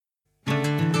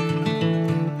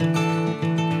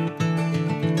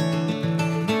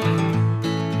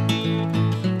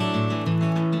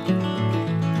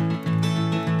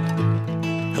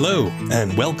Hello,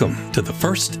 and welcome to the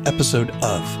first episode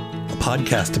of a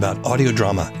podcast about audio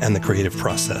drama and the creative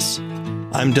process.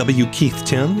 I'm W. Keith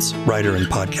Timms, writer and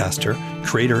podcaster,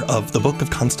 creator of The Book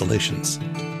of Constellations.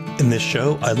 In this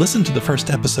show, I listen to the first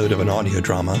episode of an audio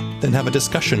drama, then have a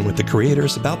discussion with the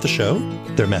creators about the show,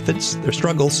 their methods, their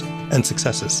struggles, and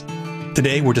successes.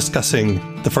 Today, we're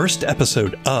discussing the first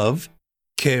episode of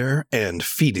Care and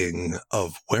Feeding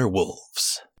of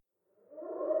Werewolves.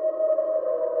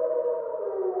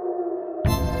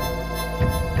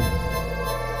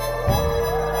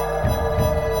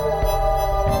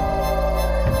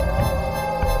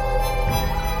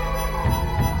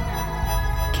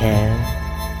 Care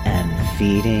and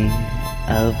Feeding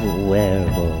of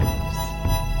Werewolves.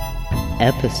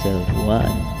 Episode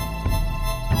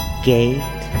 1. Gate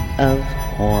of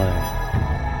Horror.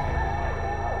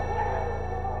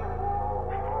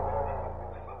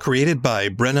 Created by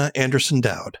Brenna Anderson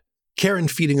Dowd, Care and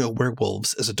Feeding of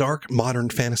Werewolves is a dark, modern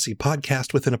fantasy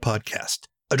podcast within a podcast,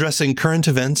 addressing current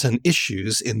events and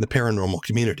issues in the paranormal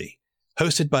community.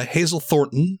 Hosted by Hazel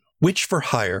Thornton, Witch for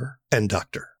Hire, and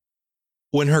Doctor.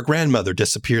 When her grandmother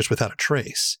disappears without a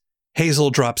trace,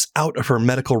 Hazel drops out of her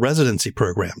medical residency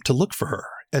program to look for her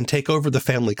and take over the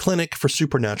family clinic for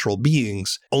supernatural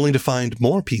beings, only to find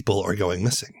more people are going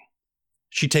missing.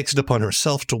 She takes it upon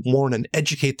herself to warn and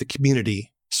educate the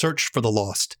community, search for the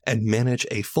lost, and manage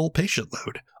a full patient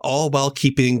load, all while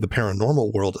keeping the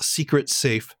paranormal world a secret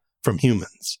safe from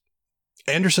humans.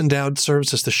 Anderson Dowd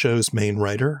serves as the show's main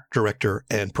writer, director,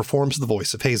 and performs the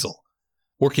voice of Hazel.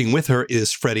 Working with her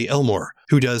is Freddie Elmore,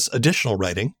 who does additional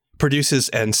writing, produces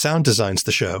and sound designs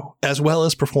the show, as well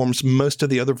as performs most of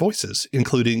the other voices,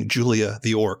 including Julia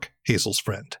the Orc, Hazel's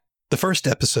friend. The first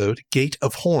episode, Gate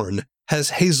of Horn, has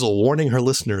Hazel warning her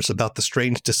listeners about the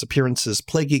strange disappearances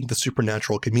plaguing the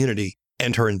supernatural community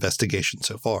and her investigation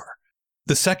so far.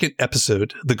 The second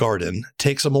episode, The Garden,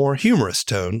 takes a more humorous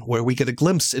tone where we get a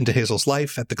glimpse into Hazel's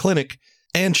life at the clinic,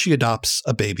 and she adopts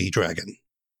a baby dragon.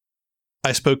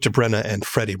 I spoke to Brenna and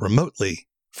Freddie remotely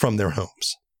from their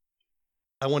homes.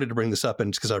 I wanted to bring this up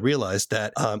and because I realized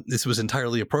that this was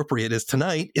entirely appropriate as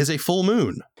tonight is a full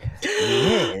moon.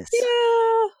 Yes.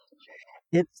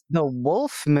 Yeah. It's the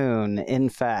wolf moon, in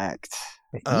fact.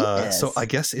 Yes. So I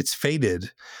guess it's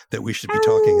fated that we should be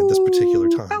talking at this particular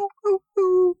time.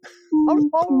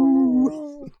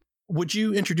 Would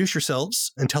you introduce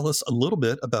yourselves and tell us a little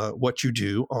bit about what you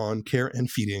do on Care and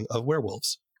Feeding of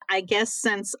Werewolves? I guess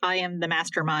since I am the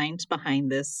mastermind behind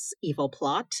this evil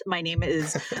plot, my name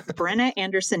is Brenna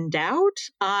Anderson Dowd.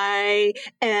 I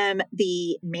am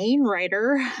the main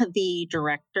writer, the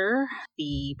director,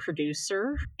 the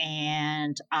producer,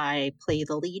 and I play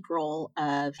the lead role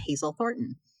of Hazel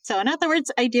Thornton. So in other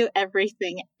words, I do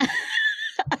everything.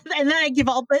 And then I give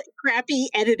all the crappy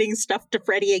editing stuff to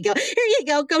Freddie and go, here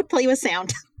you go play with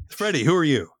sound. Freddie, who are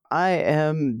you? I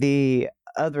am the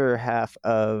other half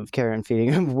of Care and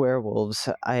Feeding of Werewolves.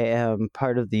 I am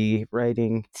part of the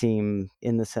writing team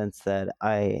in the sense that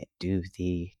I do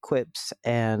the quips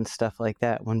and stuff like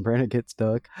that when Brenna gets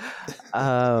stuck.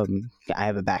 I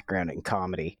have a background in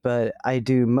comedy, but I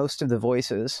do most of the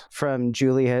voices from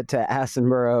Julia to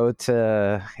Assenborough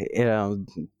to,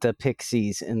 the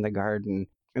pixies in the garden.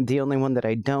 The only one that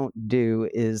I don't do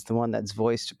is the one that's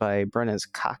voiced by Brenna's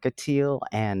cockatiel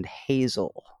and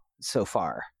Hazel so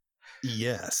far.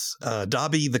 Yes.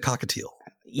 Dobby the cockatiel.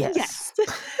 Yes.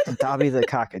 Dobby the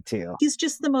cockatiel. He's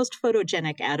just the most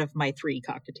photogenic out of my three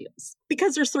cockatiels.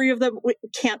 Because there's three of them, we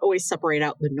can't always separate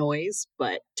out the noise,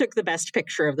 but took the best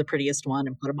picture of the prettiest one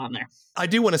and put him on there. I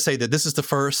do want to say that this is the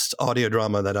first audio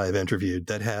drama that I've interviewed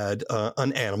that had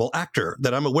an animal actor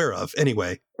that I'm aware of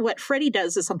anyway. What Freddie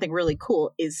does is something really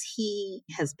cool, is he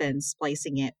has been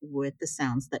splicing it with the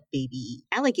sounds that baby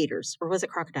alligators, or was it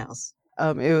crocodiles?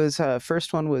 It was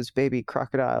first one was baby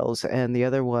crocodiles, and the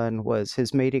other one was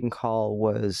his mating call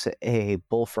was a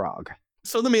bullfrog.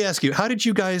 So let me ask you, how did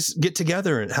you guys get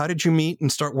together and how did you meet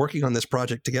and start working on this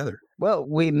project together? Well,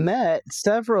 we met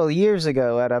several years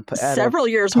ago at a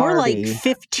years, more like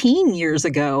 15 years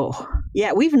ago.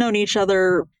 Yeah, we've known each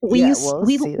other. That's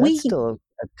still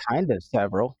a kind of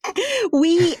several.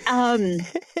 We,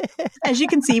 as you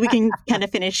can see, we can kind of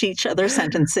finish each other's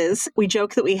sentences. We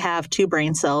joke that we have two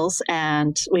brain cells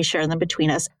and we share them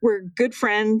between us. We're good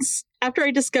friends. After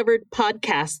I discovered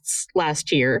podcasts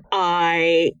last year,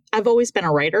 I've always been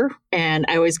a writer, and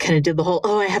I always kind of did the whole,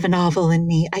 I have a novel in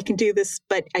me, I can do this,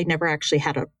 but I never actually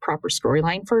had a proper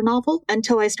storyline for a novel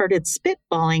until I started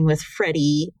spitballing with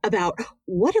Freddie about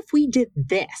what if we did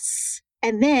this?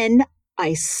 And then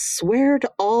I swear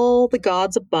to all the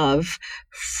gods above,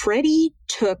 Freddie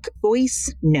took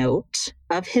voice note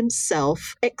of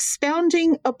himself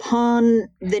expounding upon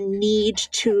the need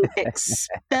to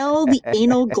expel the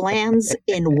anal glands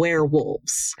in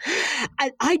werewolves.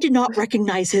 I did not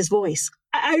recognize his voice.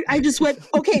 I just went,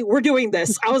 okay, we're doing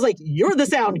this. I was like, you're the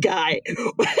sound guy.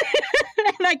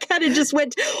 And I kind of just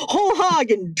went whole hog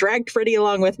and dragged Freddie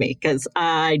along with me because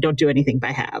I don't do anything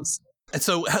by halves. And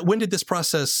so when did this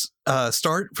process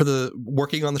start for the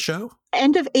working on the show?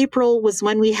 End of April was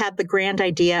when we had the grand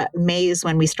idea. May is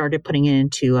when we started putting it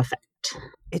into effect.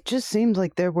 It just seemed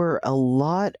like there were a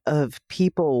lot of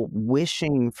people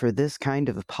wishing for this kind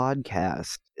of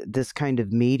podcast, this kind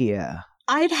of media.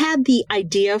 I'd had the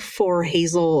idea for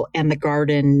Hazel and the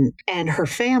garden and her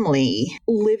family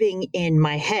living in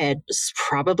my head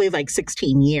probably like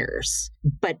 16 years,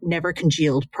 but never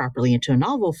congealed properly into a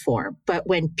novel form. But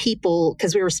when people,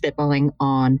 because we were spitballing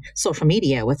on social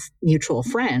media with mutual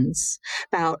friends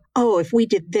about, oh, if we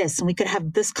did this and we could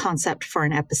have this concept for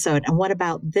an episode, and what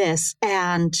about this?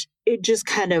 And it just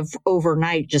kind of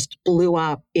overnight just blew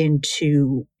up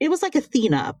into, it was like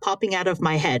Athena popping out of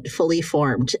my head, fully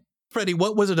formed. Freddie,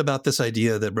 what was it about this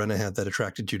idea that Brenna had that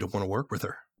attracted you to want to work with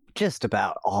her? Just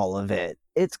about all of it.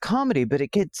 It's comedy, but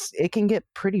it can get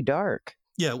pretty dark.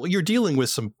 Yeah, well, you're dealing with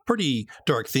some pretty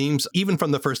dark themes. Even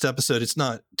from the first episode, it's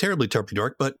not terribly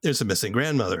dark, but there's a missing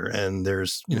grandmother and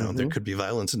there's, there could be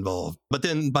violence involved. But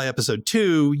then by episode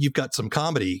 2, you've got some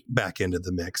comedy back into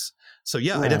the mix. So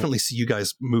yeah, right. I definitely see you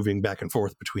guys moving back and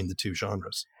forth between the two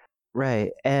genres.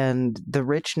 Right. And the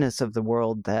richness of the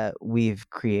world that we've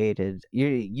created,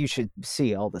 you should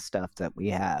see all the stuff that we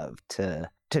have to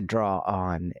draw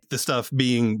on. The stuff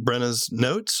being Brenna's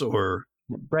notes or?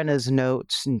 Brenna's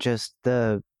notes and just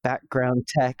the background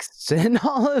texts and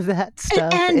all of that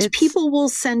stuff. And people will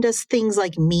send us things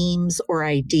like memes or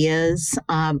ideas.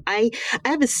 I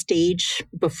have a stage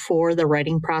before the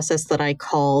writing process that I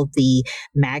call the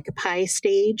magpie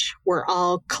stage, where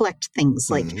I'll collect things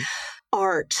like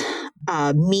art,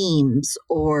 memes,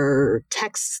 or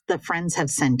texts that friends have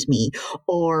sent me,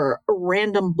 or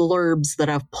random blurbs that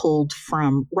I've pulled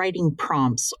from writing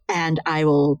prompts, and I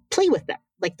will play with them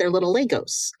like they're little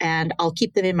Legos, and I'll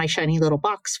keep them in my shiny little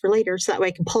box for later so that way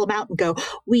I can pull them out and go,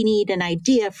 we need an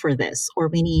idea for this, or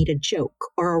we need a joke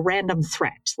or a random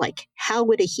threat, like how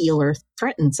would a healer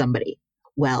threaten somebody?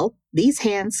 Well, these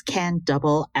hands can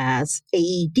double as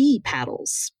AED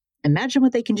paddles. Imagine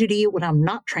what they can do to you when I'm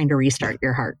not trying to restart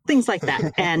your heart. Things like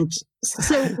that. And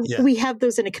so we have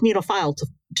those in a communal file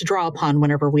to draw upon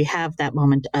whenever we have that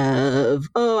moment of,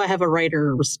 oh, I have a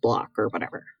writer's block or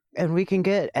whatever. And we can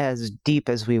get as deep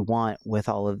as we want with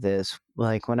all of this.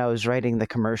 Like when I was writing the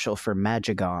commercial for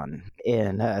Magigon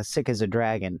in Sick as a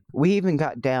Dragon, we even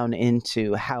got down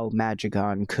into how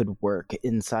Magigon could work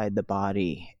inside the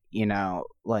body.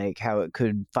 Like how it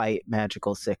could fight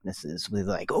magical sicknesses with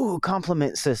like,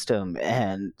 complement system,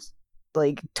 and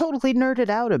like totally nerded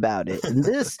out about it. And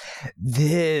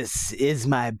this is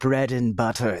my bread and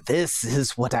butter. This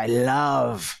is what I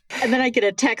love. And then I get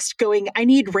a text going, I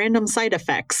need random side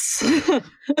effects.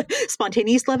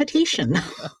 Spontaneous levitation.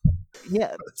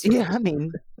 Yeah. I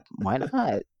mean, why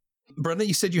not? Brenna,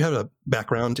 you said you have a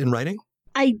background in writing?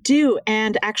 I do,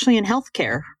 and actually in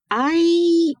healthcare.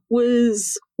 I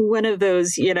was one of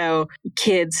those,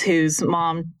 kids whose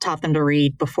mom taught them to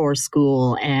read before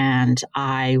school, and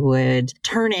I would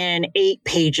turn in 8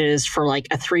 pages for like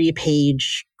a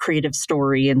 3-page creative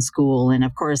story in school. And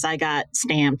of course, I got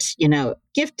stamped,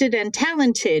 gifted and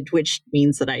talented, which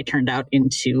means that I turned out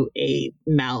into a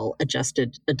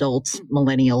maladjusted adult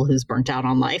millennial who's burnt out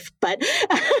on life. But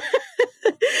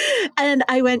and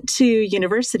I went to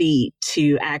university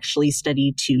to actually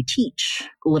study to teach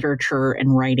literature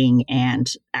and writing and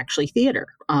actually theater.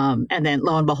 And then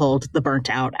lo and behold, the burnt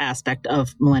out aspect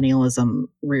of millennialism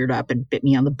reared up and bit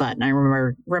me on the butt. And I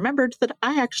remembered that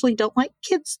I actually don't like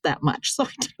kids that much, so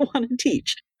I didn't want to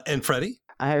teach. And Freddie?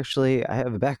 I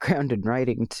have a background in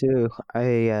writing too.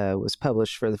 I was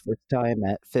published for the first time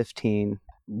at 15.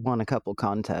 Won a couple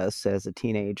contests as a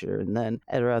teenager, and then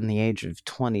at around the age of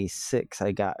 26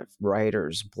 I got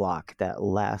writer's block that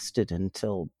lasted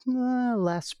until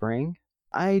last spring.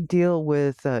 I deal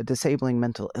with disabling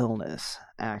mental illness,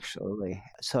 actually,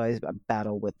 so I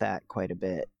battle with that quite a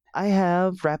bit. I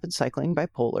have rapid cycling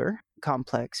bipolar,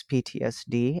 complex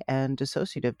PTSD, and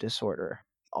dissociative disorder.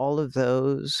 All of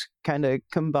those kind of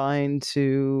combine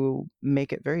to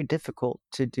make it very difficult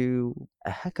to do a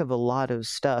heck of a lot of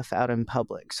stuff out in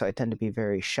public. So I tend to be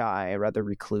very shy, rather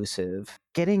reclusive.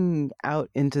 Getting out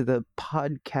into the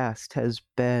podcast has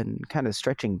been kind of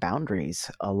stretching boundaries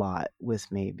a lot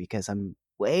with me because I'm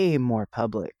way more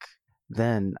public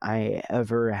than I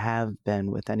ever have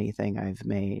been with anything I've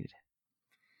made.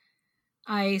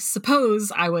 I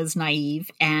suppose I was naive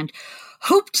and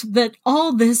hoped that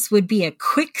all this would be a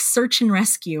quick search and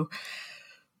rescue.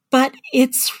 But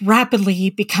it's rapidly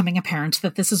becoming apparent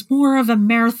that this is more of a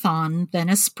marathon than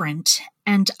a sprint,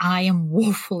 and I am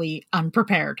woefully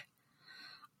unprepared.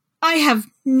 I have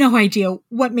no idea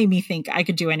what made me think I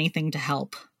could do anything to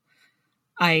help.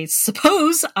 I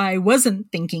suppose I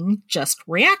wasn't thinking, just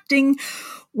reacting,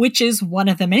 which is one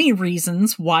of the many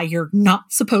reasons why you're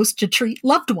not supposed to treat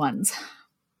loved ones.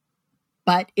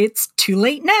 But it's too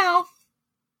late now.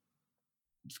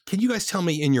 Can you guys tell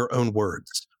me in your own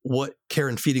words what Care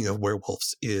and Feeding of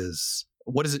Werewolves is?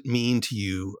 What does it mean to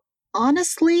you?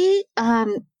 Honestly,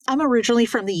 I'm originally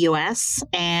from the US,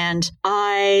 and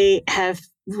I have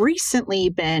recently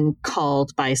been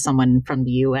called by someone from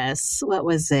the US. What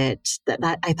was it that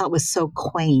I thought was so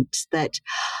quaint? That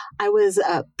I was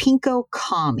a pinko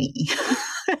commie.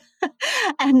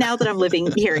 And now that I'm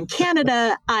living here in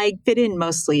Canada, I fit in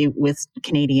mostly with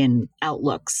Canadian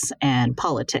outlooks and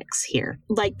politics here.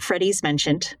 Like Freddie's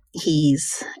mentioned,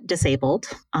 he's disabled.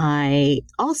 I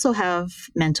also have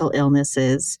mental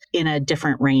illnesses in a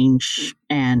different range,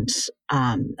 and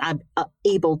I'm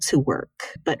able to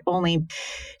work, but only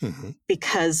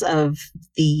because of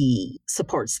the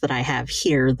supports that I have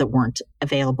here that weren't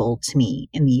available to me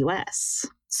in the US.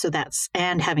 So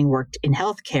and having worked in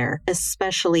healthcare,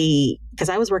 especially because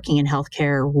I was working in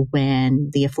healthcare when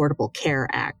the Affordable Care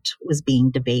Act was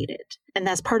being debated. And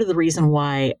that's part of the reason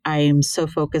why I'm so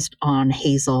focused on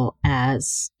Hazel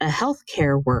as a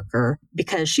healthcare worker,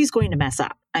 because she's going to mess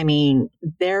up. I mean,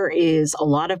 there is a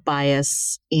lot of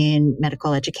bias in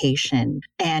medical education,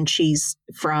 and she's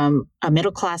from a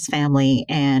middle-class family,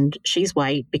 and she's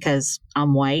white because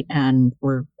I'm white, and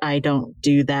I don't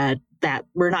do that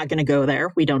we're not going to go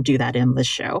there. We don't do that in this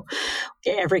show.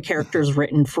 Every character is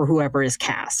written for whoever is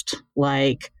cast.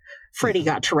 Like Freddie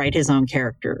got to write his own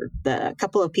character. The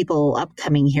couple of people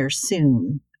upcoming here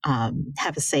soon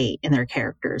have a say in their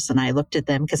characters. And I looked at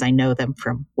them because I know them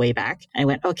from way back. I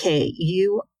went, okay,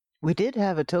 We did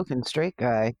have a token straight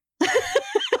guy.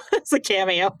 It's a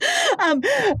cameo.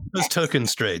 Those token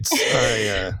straights.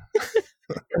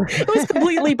 It was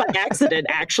completely by accident,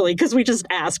 actually, because we just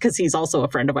asked because he's also a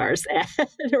friend of ours. And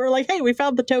we're like, hey, we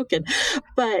found the token.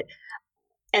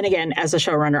 And again, as a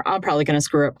showrunner, I'm probably going to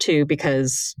screw up too,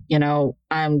 because,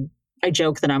 I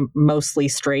joke that I'm mostly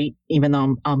straight, even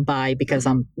though I'm bi because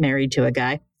I'm married to a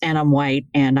guy, and I'm white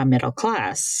and I'm middle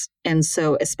class. And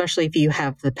so, especially if you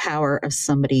have the power of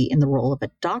somebody in the role of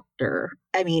a doctor,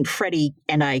 I mean, Freddie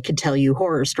and I could tell you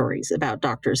horror stories about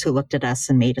doctors who looked at us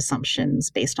and made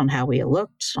assumptions based on how we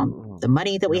looked, on the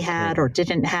money that we had or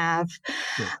didn't have.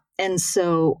 Yeah. And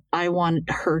so I want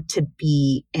her to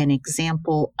be an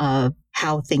example of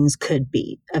how things could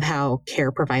be, of how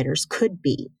care providers could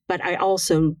be. But I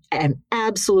also am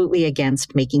absolutely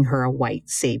against making her a white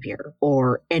savior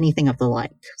or anything of the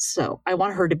like. So I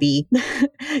want her to be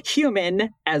human,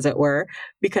 as it were,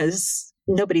 because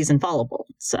nobody's infallible.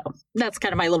 So that's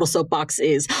kind of my little soapbox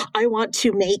is I want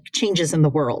to make changes in the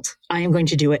world. I am going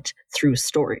to do it through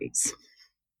stories.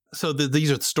 So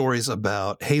these are stories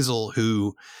about Hazel,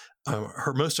 who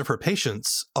most of her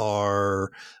patients are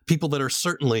people that are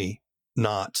certainly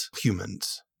not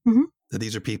humans. Mm-hmm.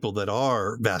 These are people that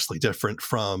are vastly different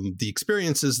from the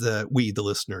experiences that we, the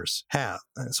listeners, have.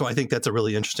 So I think that's a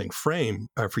really interesting frame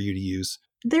for you to use.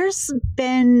 There's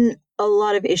been a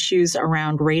lot of issues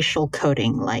around racial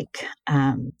coding, like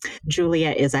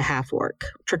Julia is a half-orc.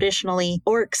 Traditionally,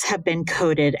 orcs have been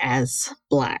coded as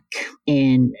Black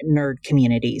in nerd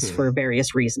communities for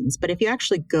various reasons. But if you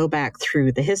actually go back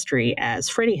through the history, as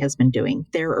Freddie has been doing,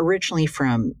 they're originally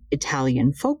from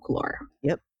Italian folklore.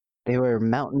 Yep. They were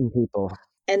mountain people.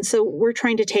 And so we're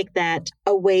trying to take that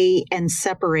away and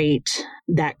separate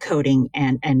that coding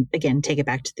and again, take it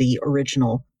back to the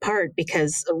original part,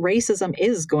 because racism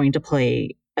is going to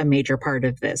play a major part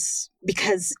of this.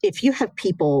 Because if you have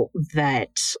people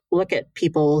that look at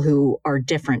people who are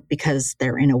different because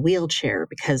they're in a wheelchair,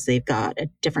 because they've got a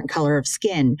different color of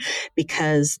skin,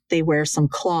 because they wear some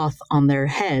cloth on their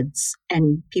heads,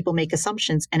 and people make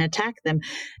assumptions and attack them,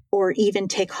 or even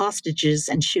take hostages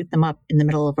and shoot them up in the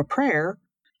middle of a prayer,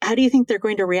 how do you think they're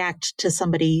going to react to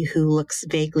somebody who looks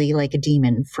vaguely like a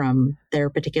demon from their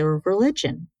particular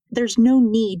religion? There's no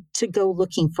need to go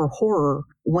looking for horror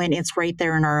when it's right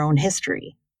there in our own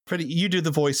history. Freddie, you do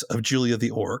the voice of Julia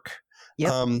the Orc.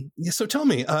 Yep. So tell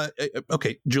me,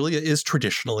 okay, Julia is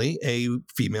traditionally a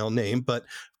female name, but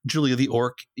Julia the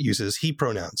Orc uses he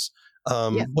pronouns.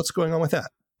 What's going on with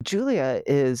that? Julia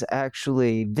is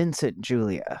actually Vincent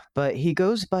Julia, but he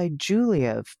goes by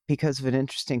Julia because of an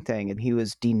interesting thing, and he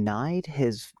was denied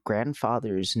his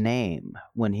grandfather's name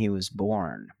when he was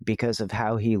born because of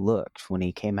how he looked when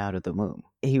he came out of the womb.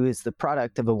 He was the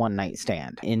product of a one-night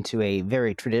stand into a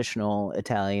very traditional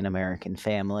Italian-American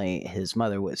family. His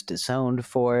mother was disowned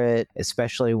for it,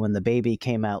 especially when the baby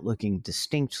came out looking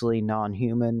distinctly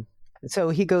non-human. So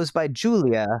he goes by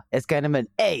Julia as kind of an,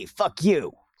 hey, fuck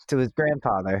you, to his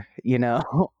grandfather, you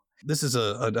know? This is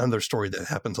another story that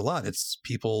happens a lot. It's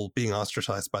people being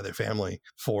ostracized by their family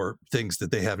for things that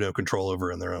they have no control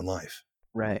over in their own life.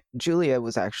 Right. Julia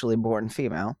was actually born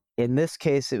female. In this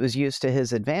case, it was used to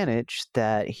his advantage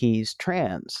that he's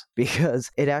trans because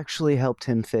it actually helped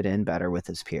him fit in better with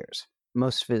his peers.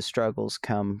 Most of his struggles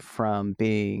come from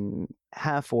being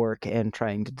half-orc and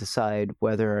trying to decide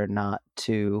whether or not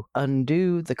to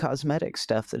undo the cosmetic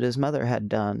stuff that his mother had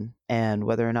done and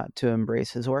whether or not to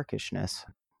embrace his orcishness.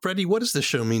 Freddie, what does this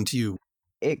show mean to you?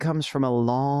 It comes from a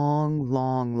long,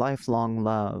 lifelong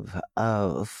love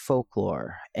of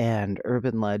folklore and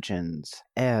urban legends,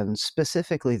 and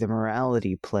specifically the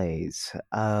morality plays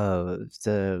of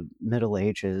the Middle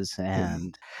Ages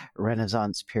and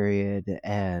Renaissance period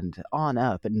and on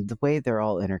up, and the way they're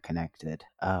all interconnected.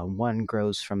 One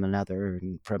grows from another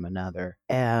and from another,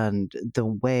 and the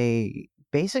way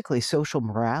basically social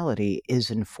morality is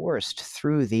enforced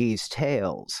through these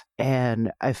tales.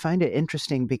 And I find it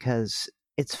interesting because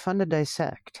it's fun to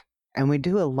dissect. And we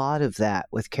do a lot of that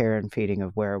with Care and Feeding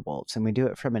of Werewolves, and we do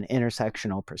it from an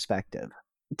intersectional perspective.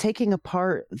 Taking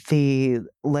apart the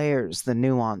layers, the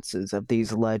nuances of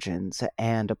these legends,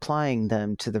 and applying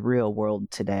them to the real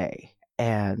world today,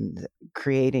 and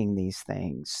creating these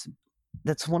things.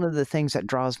 That's one of the things that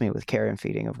draws me with Care and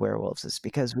Feeding of Werewolves, is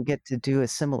because we get to do a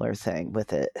similar thing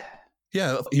with it.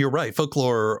 Yeah, you're right.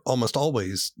 Folklore, almost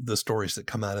always, the stories that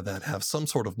come out of that have some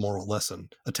sort of moral lesson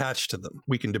attached to them.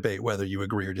 We can debate whether you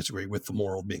agree or disagree with the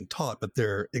moral being taught, but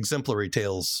they're exemplary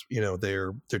tales. You know,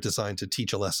 they're designed to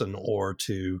teach a lesson or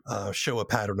to show a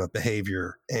pattern of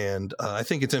behavior. And I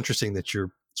think it's interesting that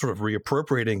you're sort of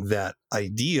reappropriating that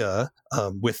idea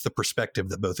with the perspective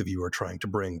that both of you are trying to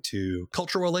bring to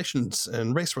cultural relations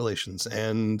and race relations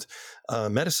and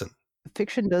medicine.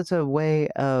 Fiction does a way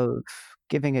of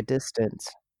giving a distance.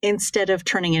 Instead of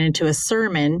turning it into a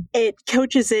sermon, it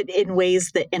coaches it in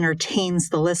ways that entertains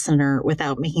the listener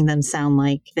without making them sound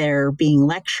like they're being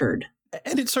lectured.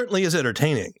 And it certainly is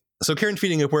entertaining. So Care and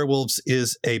Feeding of Werewolves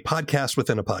is a podcast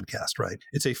within a podcast, right?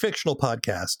 It's a fictional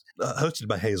podcast hosted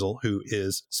by Hazel, who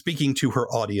is speaking to her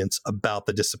audience about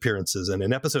the disappearances. And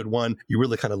in episode 1, you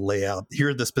really kind of lay out, here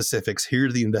are the specifics,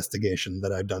 here's the investigation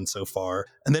that I've done so far.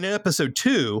 And then in episode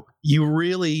 2, you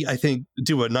really, I think,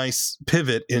 do a nice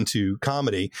pivot into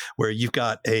comedy where you've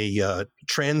got a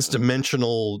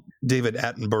trans-dimensional David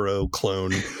Attenborough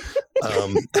clone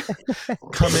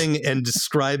coming and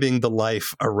describing the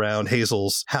life around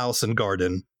Hazel's house and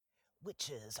garden.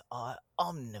 Witches are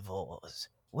omnivores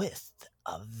with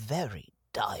a varied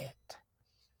diet.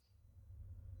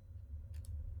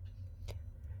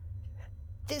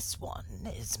 This one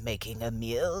is making a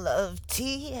meal of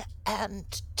tea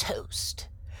and toast,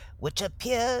 which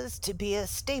appears to be a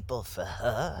staple for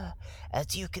her,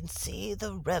 as you can see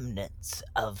the remnants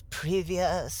of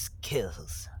previous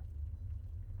kills.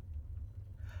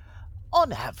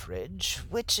 On average,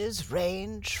 witches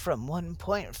range from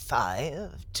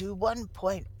 1.5 to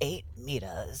 1.8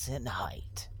 meters in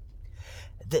height.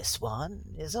 This one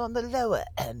is on the lower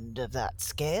end of that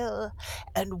scale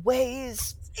and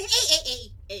weighs...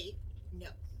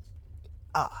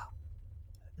 No.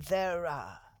 There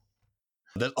are...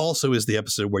 That also is the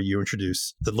episode where you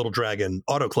introduce the little dragon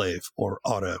Autoclave, or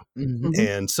Otto. Mm-hmm.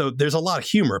 And so there's a lot of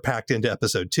humor packed into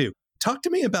episode 2. Talk to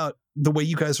me about the way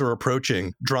you guys are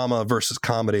approaching drama versus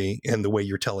comedy and the way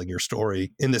you're telling your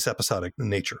story in this episodic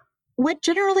nature. What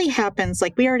generally happens,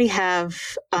 like we already have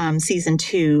season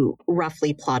 2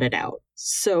 roughly plotted out.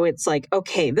 So it's like,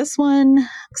 okay, this one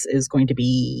is going to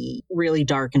be really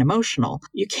dark and emotional.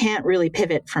 You can't really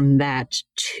pivot from that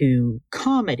to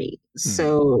comedy.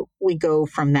 So we go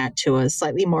from that to a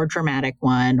slightly more dramatic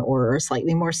one or a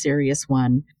slightly more serious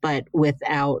one, but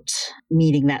without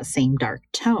needing that same dark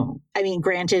tone. I mean,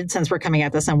 granted, since we're coming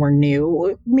at this and we're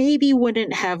new, maybe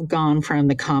wouldn't have gone from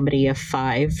the comedy of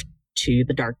 5 to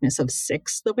the darkness of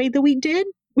 6 the way that we did.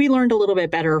 We learned a little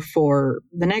bit better for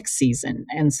the next season.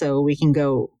 And so we can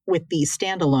go with these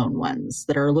standalone ones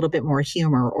that are a little bit more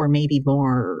humor or maybe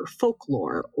more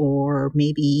folklore or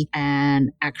maybe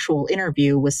an actual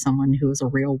interview with someone who is a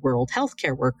real world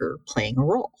healthcare worker playing a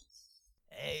role.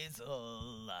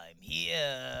 Hazel, I'm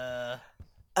here.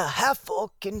 A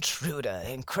half-orc intruder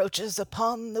encroaches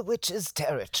upon the witch's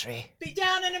territory. Be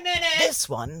down in a minute! This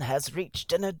one has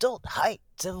reached an adult height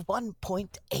of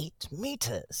 1.8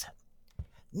 meters.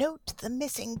 Note the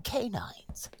missing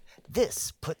canines.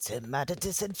 This puts him at a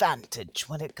disadvantage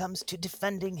when it comes to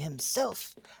defending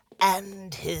himself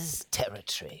and his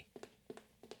territory.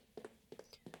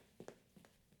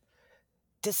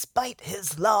 Despite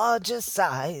his larger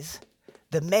size,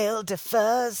 the male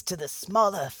defers to the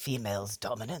smaller female's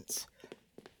dominance,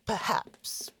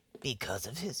 perhaps because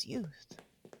of his youth.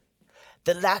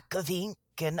 The lack of ink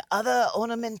and other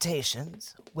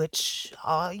ornamentations, which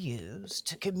are used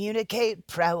to communicate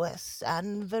prowess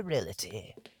and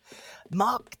virility,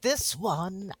 mark this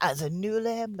one as a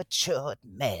newly matured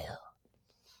male.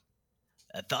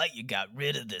 I thought you got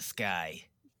rid of this guy.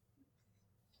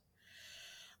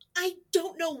 I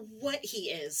don't know what he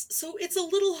is, so it's a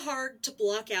little hard to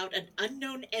block out an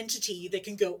unknown entity that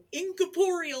can go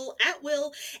incorporeal at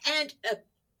will and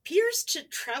appears to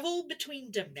travel between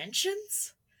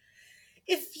dimensions.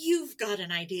 If you've got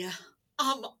an idea,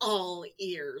 I'm all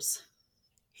ears.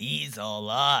 He's all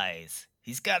eyes.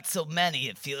 He's got so many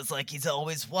it feels like he's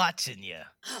always watching you.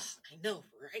 I know,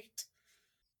 right?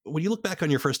 When you look back on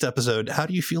your first episode, how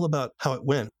do you feel about how it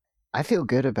went? I feel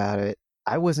good about it.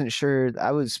 I wasn't sure.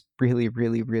 I was really,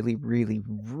 really, really, really,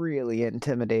 really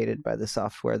intimidated by the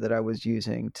software that I was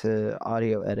using to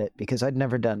audio edit because I'd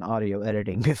never done audio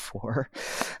editing before.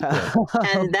 Yeah.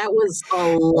 And that was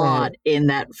a lot in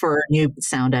that for a new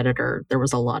sound editor. There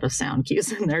was a lot of sound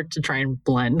cues in there to try and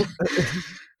blend.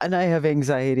 And I have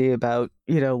anxiety about,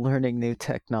 learning new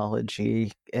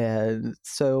technology. And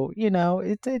so,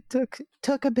 it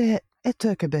took a bit. It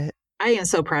took a bit. I am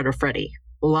so proud of Freddie.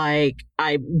 Like,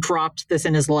 I dropped this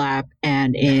in his lap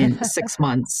and in 6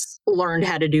 months learned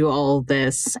how to do all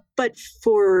this. But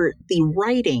for the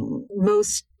writing,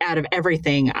 most out of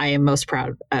everything, I am most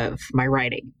proud of my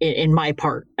writing in my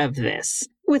part of this.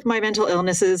 With my mental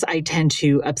illnesses, I tend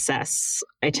to obsess.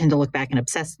 I tend to look back and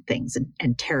obsess things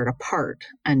and tear it apart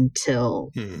until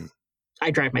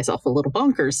I drive myself a little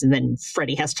bonkers. And then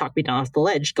Freddie has to talk me down off the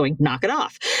ledge going, knock it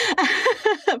off.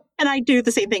 And I do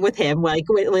the same thing with him, like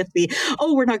with the,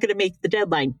 we're not going to make the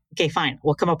deadline. Okay, fine.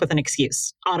 We'll come up with an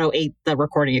excuse. Auto ate the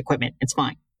recording equipment. It's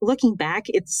fine. Looking back,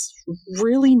 it's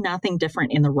really nothing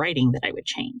different in the writing that I would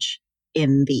change.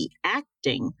 In the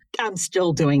acting, I'm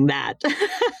still doing that.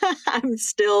 I'm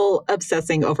still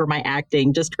obsessing over my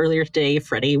acting. Just earlier today,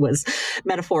 Freddie was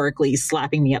metaphorically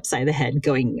slapping me upside the head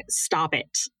going, stop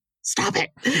it. Stop it.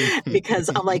 Because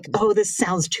I'm like, this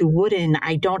sounds too wooden.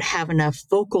 I don't have enough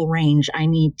vocal range. I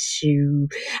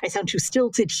sound too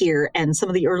stilted here. And some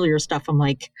of the earlier stuff, I'm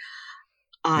like,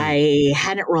 I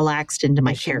hadn't relaxed into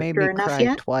my She made character me enough cry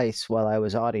yet. twice while I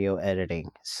was audio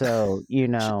editing. So, She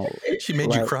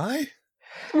made you cry?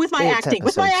 With my It's acting.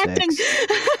 With my episode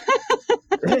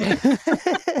acting.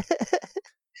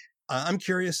 I'm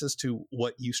curious as to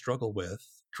what you struggle with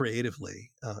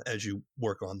creatively as you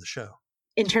work on the show.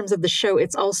 In terms of the show,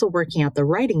 it's also working out the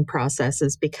writing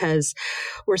processes because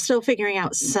we're still figuring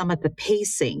out some of the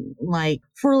pacing. Like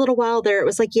for a little while there, it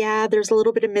was like, yeah, there's a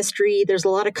little bit of mystery. There's a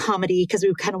lot of comedy because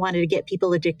we kind of wanted to get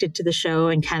people addicted to the show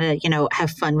and kind of,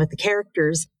 have fun with the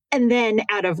characters. And then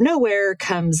out of nowhere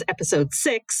comes episode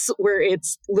 6, where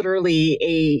it's literally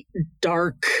a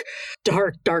dark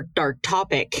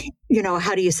topic.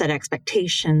 How do you set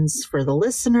expectations for the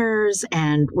listeners?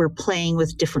 And we're playing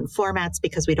with different formats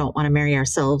because we don't want to marry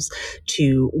ourselves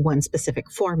to one specific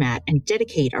format and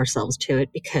dedicate ourselves to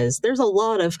it because there's a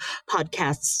lot of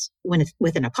podcasts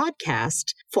within a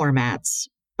podcast formats.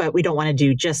 But we don't want to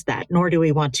do just that, nor do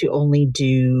we want to only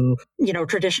do,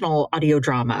 traditional audio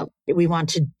drama. We want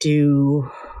to do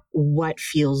what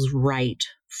feels right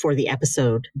for the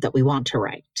episode that we want to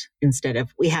write instead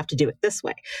of we have to do it this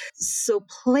way. So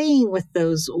playing with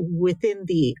those within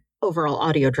the overall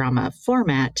audio drama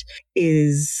format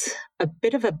is a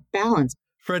bit of a balance.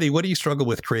 Freddie, what do you struggle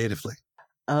with creatively?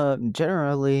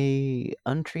 Generally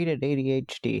untreated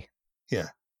ADHD. Yeah.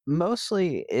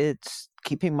 Mostly it's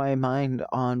keeping my mind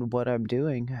on what I'm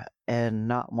doing and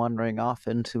not wandering off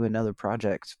into another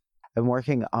project. I'm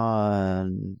working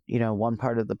on, one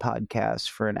part of the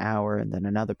podcast for an hour and then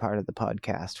another part of the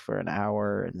podcast for an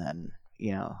hour and then,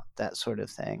 that sort of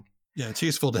thing. Yeah, it's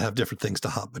useful to have different things to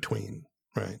hop between,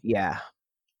 right? Yeah.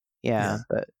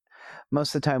 But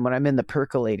most of the time when I'm in the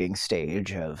percolating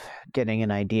stage of getting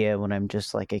an idea, when I'm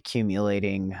just like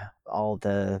accumulating all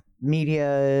the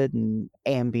media and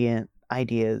ambient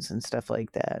ideas and stuff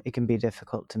like that, it can be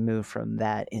difficult to move from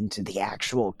that into the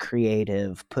actual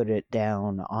creative, put it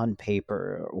down on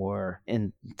paper or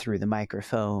in through the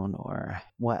microphone or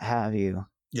what have you.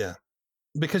 Yeah.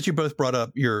 Because you both brought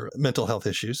up your mental health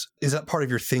issues, is that part of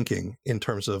your thinking in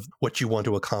terms of what you want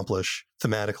to accomplish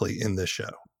thematically in this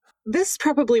show? This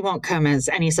probably won't come as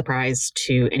any surprise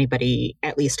to anybody,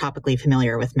 at least topically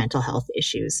familiar with mental health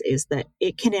issues, is that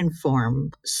it can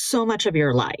inform so much of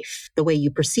your life, the way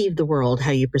you perceive the world, how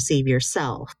you perceive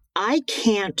yourself. I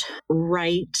can't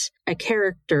write a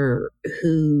character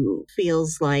who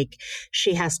feels like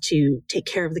she has to take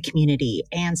care of the community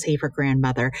and save her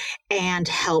grandmother and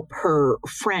help her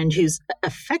friend who's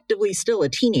effectively still a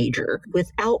teenager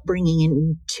without bringing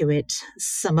into it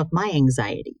some of my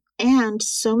anxiety. And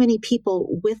so many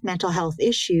people with mental health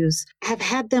issues have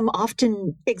had them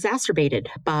often exacerbated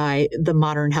by the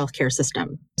modern healthcare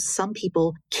system. Some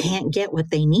people can't get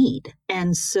what they need.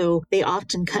 And so they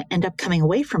often end up coming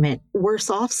away from it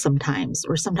worse off sometimes,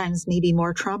 or sometimes maybe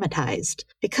more traumatized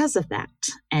because of that.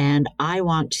 And I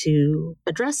want to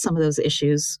address some of those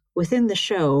issues within the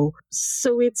show.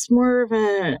 So it's more of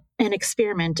an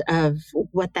experiment of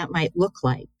what that might look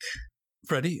like.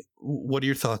 Freddie, what are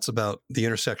your thoughts about the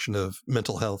intersection of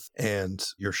mental health and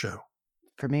your show?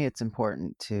 For me, it's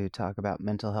important to talk about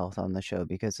mental health on the show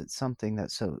because it's something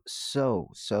that's so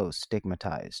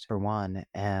stigmatized, for one.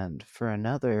 And for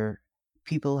another,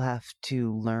 people have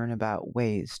to learn about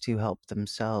ways to help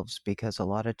themselves because a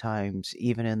lot of times,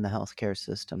 even in the healthcare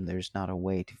system, there's not a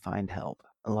way to find help.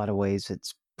 A lot of ways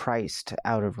it's priced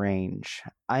out of range.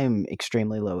 I'm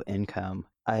extremely low income.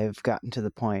 I've gotten to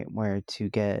the point where to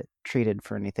get treated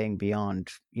for anything beyond,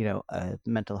 a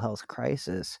mental health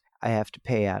crisis, I have to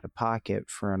pay out of pocket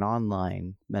for an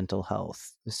online mental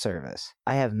health service.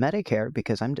 I have Medicare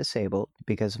because I'm disabled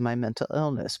because of my mental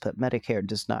illness, but Medicare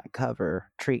does not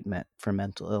cover treatment for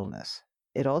mental illness.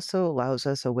 It also allows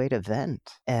us a way to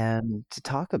vent and to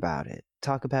talk about it,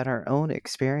 talk about our own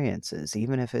experiences,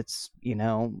 even if it's,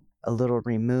 a little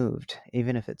removed,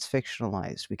 even if it's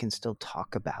fictionalized, we can still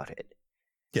talk about it.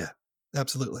 Yeah,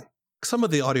 absolutely. Some of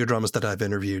the audio dramas that I've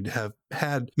interviewed have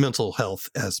had mental health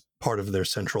as part of their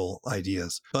central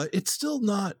ideas, but it's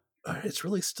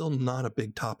really still not a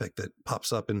big topic that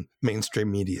pops up in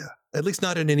mainstream media, at least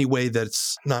not in any way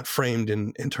that's not framed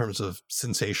in terms of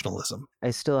sensationalism. I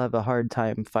still have a hard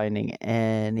time finding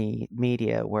any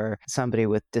media where somebody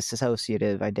with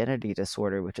dissociative identity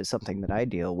disorder, which is something that I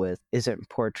deal with, isn't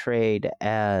portrayed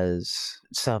as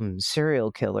some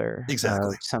serial killer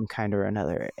Exactly. of some kind or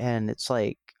another. And it's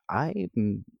like,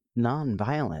 I'm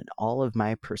nonviolent. All of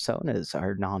my personas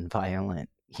are nonviolent.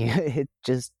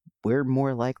 We're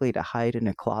more likely to hide in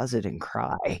a closet and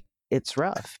cry. It's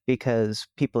rough because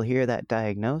people hear that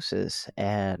diagnosis,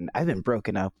 and I've been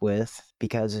broken up with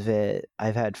because of it.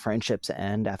 I've had friendships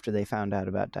end after they found out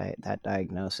about that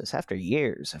diagnosis, after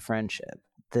years of friendship.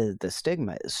 The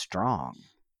stigma is strong.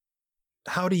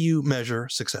 How do you measure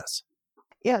success?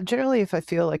 Yeah, generally, if I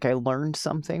feel like I learned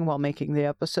something while making the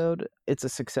episode, it's a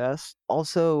success.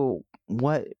 Also,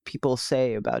 what people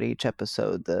say about each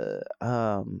episode, the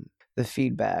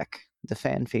feedback, the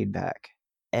fan feedback.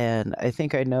 And I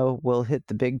think I know we'll hit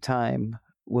the big time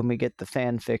when we get the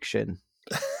fan fiction.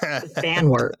 Fan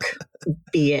work,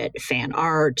 be it fan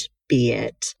art, be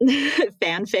it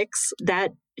fanfics,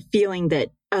 that feeling that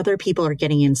other people are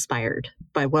getting inspired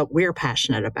by what we're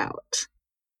passionate about.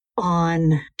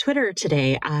 On Twitter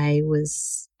today, I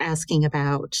was asking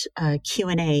about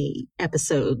Q&A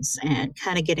episodes and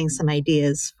kind of getting some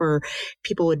ideas for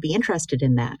people would be interested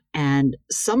in that. And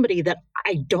somebody that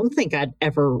I don't think I'd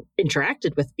ever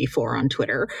interacted with before on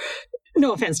Twitter,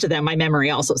 no offense to them, my memory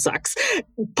also sucks,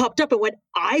 popped up and went,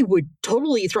 I would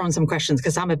totally throw in some questions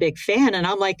because I'm a big fan. And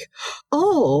I'm like,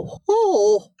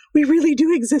 oh, we really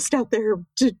do exist out there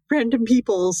to random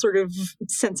people, sort of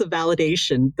sense of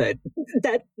validation,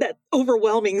 that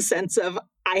overwhelming sense of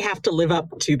I have to live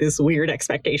up to this weird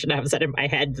expectation I have set in my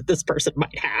head that this person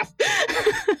might have.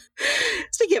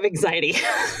 Speaking of anxiety.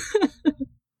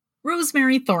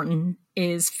 Rosemary Thornton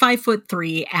is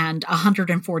 5'3" and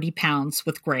 140 pounds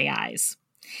with gray eyes.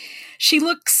 She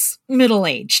looks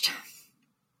middle-aged.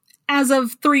 As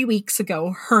of 3 weeks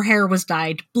ago, her hair was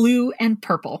dyed blue and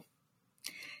purple.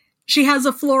 She has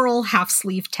a floral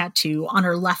half-sleeve tattoo on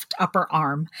her left upper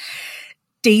arm.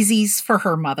 Daisies for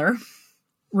her mother,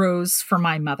 Rose for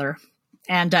my mother,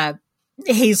 and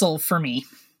Hazel for me.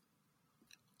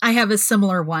 I have a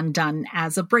similar one done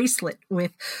as a bracelet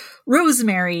with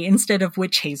Rosemary instead of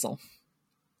witch hazel.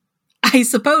 I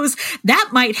suppose that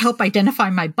might help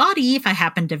identify my body if I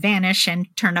happen to vanish and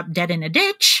turn up dead in a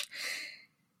ditch.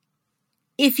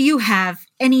 If you have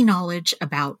any knowledge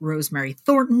about Rosemary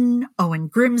Thornton, Owen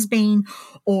Grimsbane,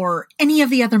 or any of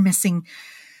the other missing,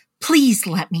 please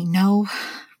let me know.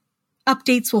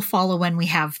 Updates will follow when we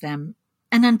have them.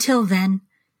 And until then,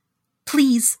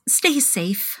 Please stay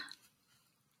safe.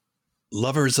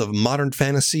 Lovers of modern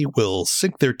fantasy will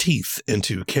sink their teeth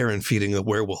into Care and Feeding of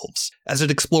Werewolves, as it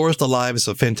explores the lives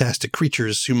of fantastic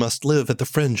creatures who must live at the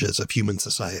fringes of human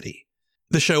society.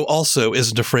 The show also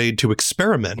isn't afraid to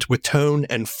experiment with tone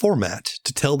and format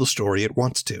to tell the story it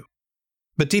wants to.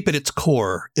 But deep at its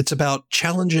core, it's about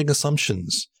challenging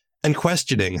assumptions and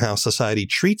questioning how society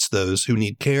treats those who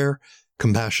need care,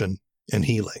 compassion, and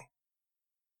healing.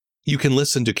 You can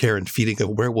listen to Care and Feeding of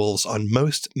Werewolves on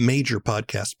most major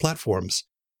podcast platforms,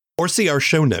 or see our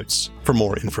show notes for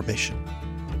more information.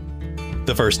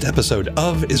 The first episode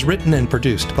of is written and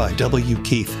produced by W.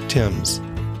 Keith Timms.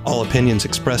 All opinions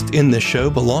expressed in this show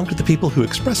belong to the people who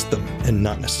expressed them, and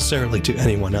not necessarily to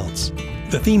anyone else.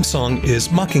 The theme song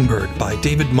is Mockingbird by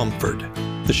David Mumford.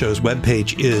 The show's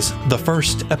webpage is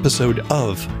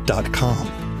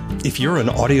thefirstepisodeof.com. If you're an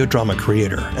audio drama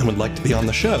creator and would like to be on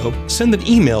the show, send an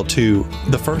email to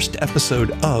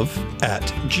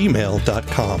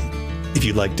thefirstepisodeof@gmail.com. If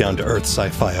you like down-to-earth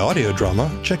sci-fi audio drama,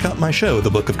 check out my show,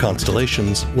 The Book of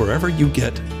Constellations, wherever you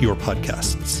get your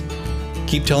podcasts.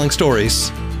 Keep telling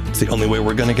stories. It's the only way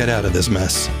we're going to get out of this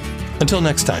mess. Until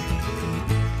next time.